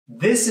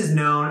This is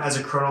known as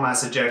a coronal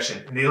mass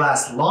ejection, and they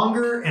last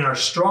longer and are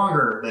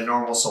stronger than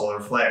normal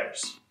solar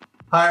flares.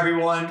 Hi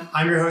everyone,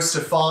 I'm your host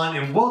Stefan,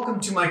 and welcome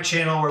to my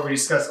channel where we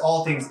discuss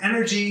all things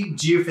energy,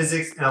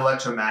 geophysics, and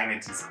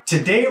electromagnetism.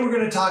 Today we're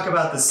going to talk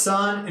about the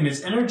sun and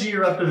its energy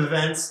eruptive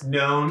events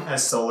known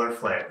as solar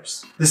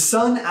flares. The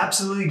sun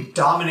absolutely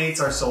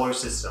dominates our solar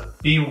system,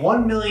 being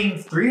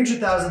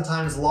 1,300,000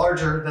 times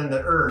larger than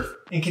the Earth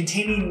and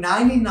containing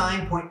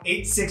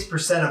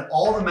 99.86% of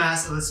all the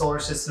mass of the solar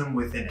system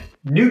within it.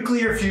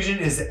 Nuclear fusion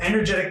is the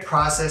energetic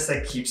process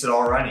that keeps it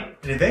all running,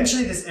 and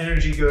eventually this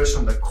energy goes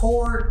from the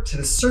core to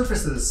the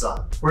surface of the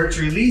sun, where it's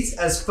released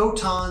as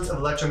photons of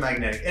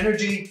electromagnetic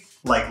energy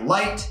like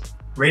light,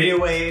 radio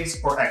waves,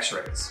 or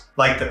X-rays.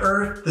 Like the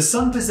Earth, the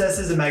sun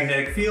possesses a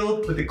magnetic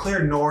field with a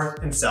clear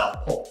north and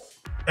south pole.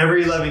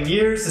 Every 11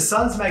 years, the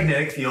sun's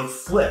magnetic field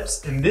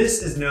flips, and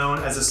this is known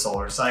as a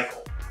solar cycle.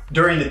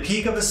 During the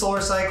peak of a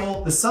solar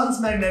cycle, the sun's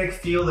magnetic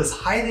field is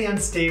highly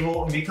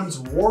unstable and becomes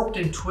warped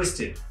and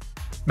twisted.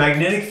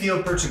 Magnetic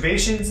field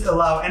perturbations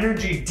allow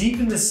energy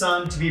deep in the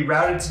sun to be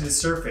routed to the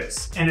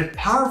surface, and if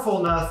powerful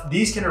enough,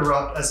 these can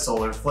erupt as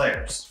solar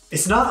flares.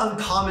 It's not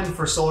uncommon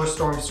for solar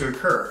storms to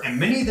occur, and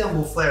many of them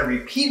will flare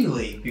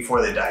repeatedly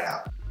before they die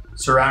out.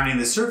 Surrounding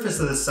the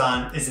surface of the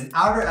sun is an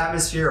outer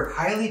atmosphere of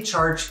highly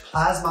charged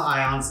plasma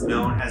ions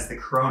known as the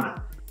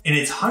corona. And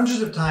it's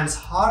hundreds of times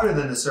hotter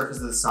than the surface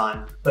of the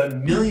sun, but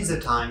millions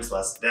of times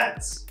less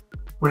dense.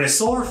 When a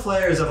solar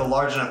flare is of a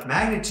large enough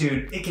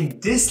magnitude, it can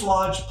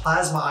dislodge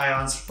plasma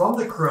ions from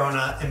the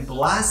corona and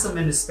blast them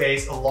into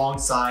space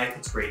alongside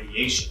its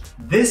radiation.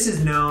 This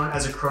is known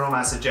as a coronal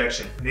mass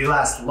ejection, and they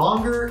last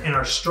longer and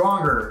are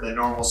stronger than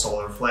normal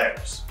solar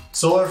flares.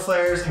 Solar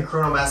flares and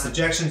coronal mass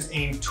ejections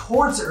aimed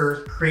towards the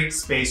Earth create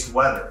space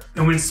weather.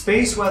 And when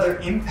space weather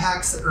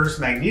impacts the Earth's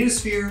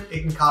magnetosphere,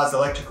 it can cause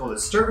electrical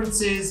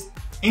disturbances,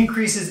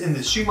 increases in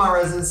the Schumann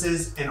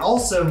resonances, and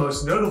also,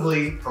 most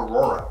notably,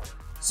 aurora.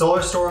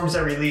 Solar storms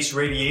that release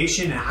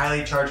radiation and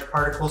highly charged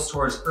particles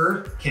towards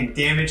Earth can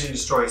damage and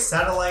destroy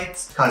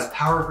satellites, cause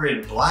power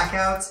grid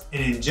blackouts,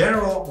 and in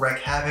general, wreak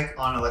havoc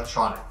on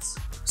electronics.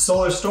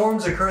 Solar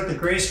storms occur at the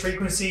greatest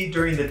frequency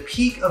during the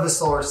peak of a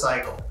solar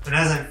cycle. And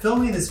as I'm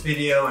filming this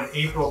video in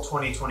April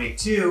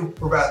 2022,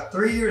 we're about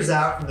 3 years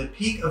out from the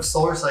peak of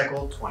solar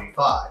cycle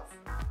 25.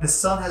 The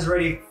sun has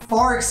already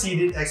far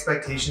exceeded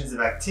expectations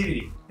of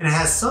activity, and it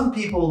has some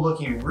people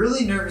looking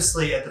really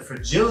nervously at the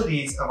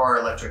fragilities of our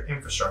electric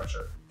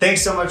infrastructure.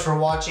 Thanks so much for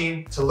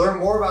watching. To learn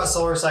more about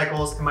solar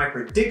cycles and my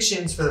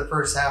predictions for the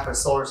first half of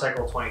solar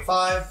cycle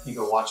 25, you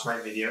can watch my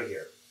video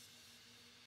here.